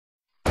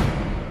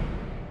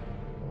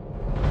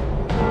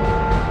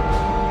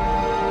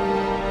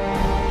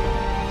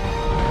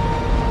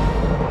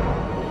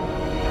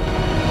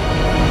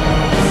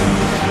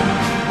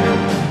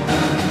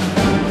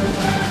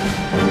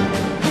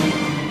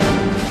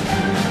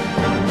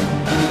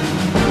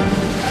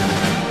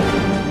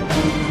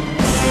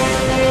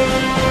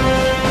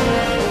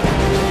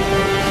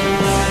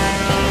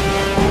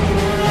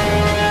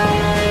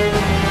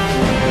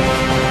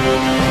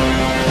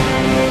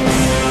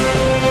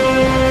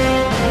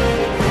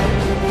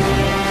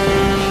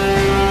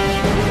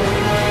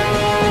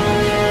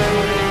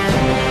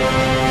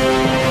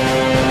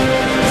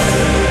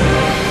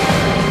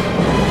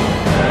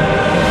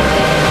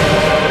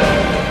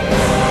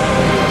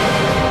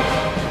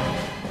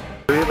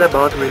read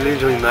about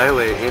religion in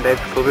Norway and I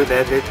discovered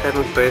that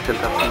 87%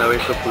 of the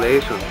Norwegian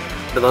population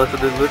belongs to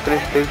the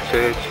Lutheran State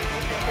Church,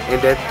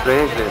 and that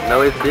strangely,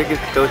 Norway's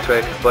biggest cultural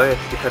export is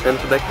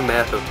satanic black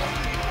metal.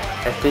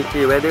 I think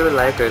whether you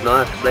like it or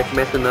not, black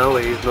metal in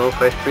Norway is known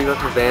for a string of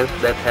events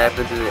that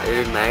happened in the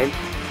early 90s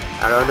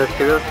around the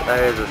serious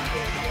arsons.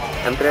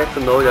 I'm trying to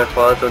know your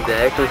thoughts on the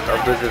actions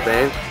of those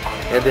events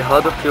and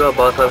how do you feel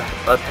about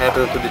what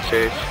happened to the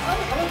church?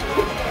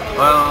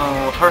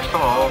 Well, first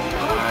of all,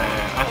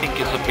 I think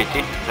it's a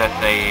pity that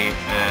they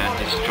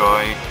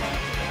destroy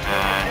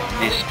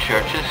these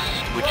churches,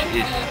 which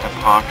is a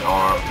part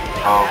of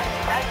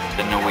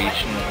the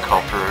Norwegian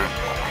cultural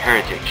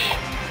heritage.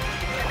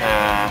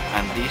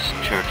 And these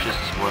churches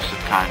was a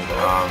kind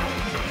of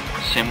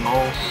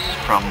symbols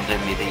from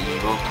the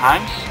medieval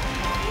times,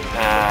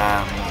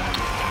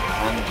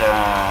 and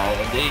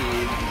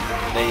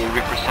they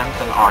represent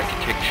an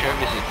architecture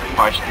which is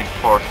quite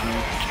important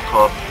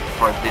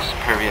for this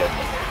period.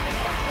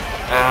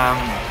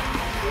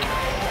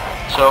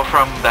 So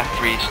from that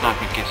reason I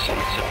think it's a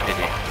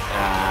pity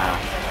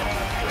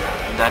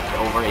that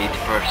over 80%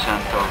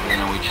 of the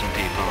Norwegian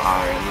people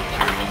are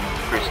Lutheran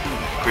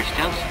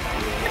Christians.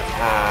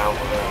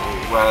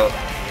 Well,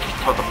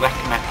 for the black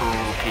metal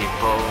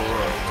people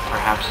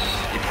perhaps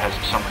it has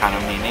some kind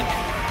of meaning,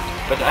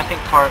 but I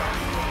think for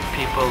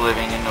people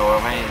living in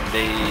Norway,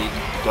 they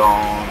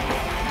don't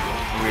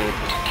really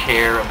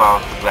care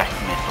about the black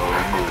metal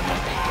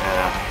movement.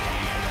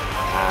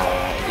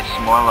 It's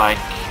more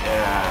like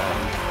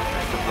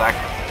the black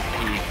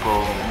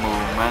people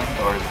movement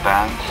or the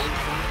bands,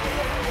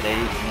 they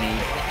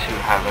need to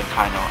have a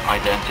kind of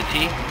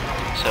identity,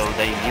 so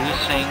they're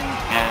using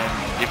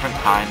different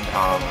kind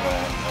of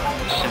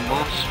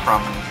symbols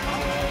from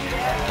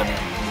the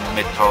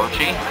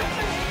mythology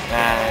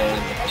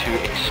to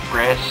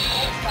express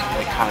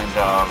a kind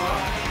of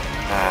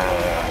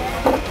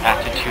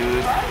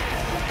attitude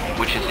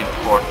which is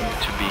important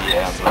to be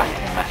a black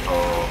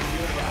metal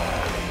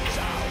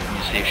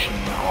musician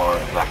or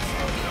black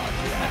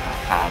metal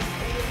fan.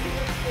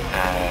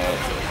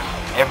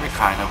 Every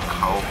kind of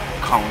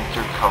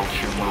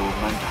counterculture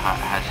movement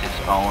has its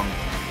own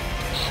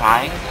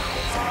signs,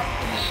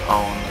 its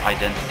own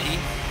identity,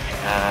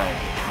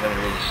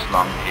 whether it's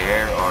long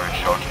hair or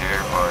short hair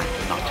or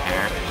not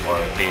hair or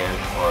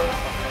beard or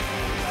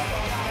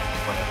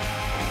whatever.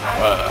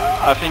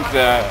 I think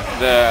the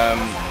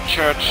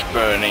church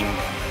burning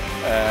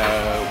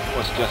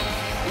was just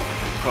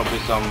probably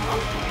some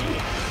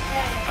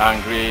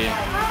angry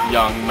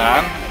young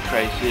man,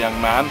 crazy young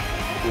man.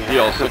 He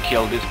also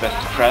killed his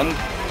best friend.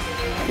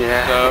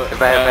 Yeah, so,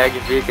 by a bag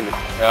of weakness.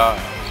 Yeah,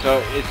 so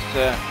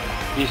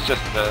he's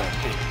just a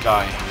sick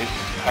guy. It's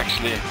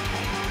actually,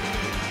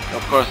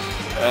 of course,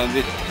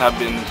 this has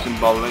been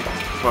symbolic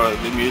for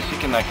the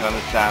music, and I can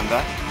understand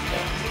that.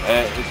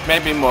 It's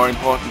maybe more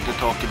important to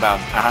talk about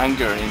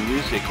anger in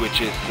music, which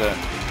is a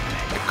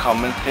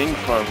common thing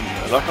for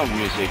a lot of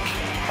music.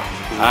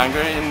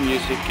 Anger in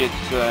music is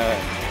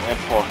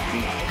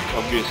important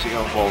of music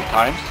of all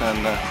times,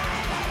 and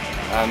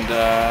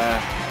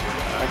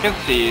I can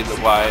see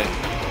why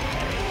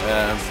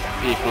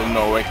people in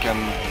Norway can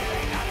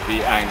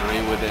be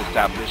angry with the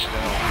established.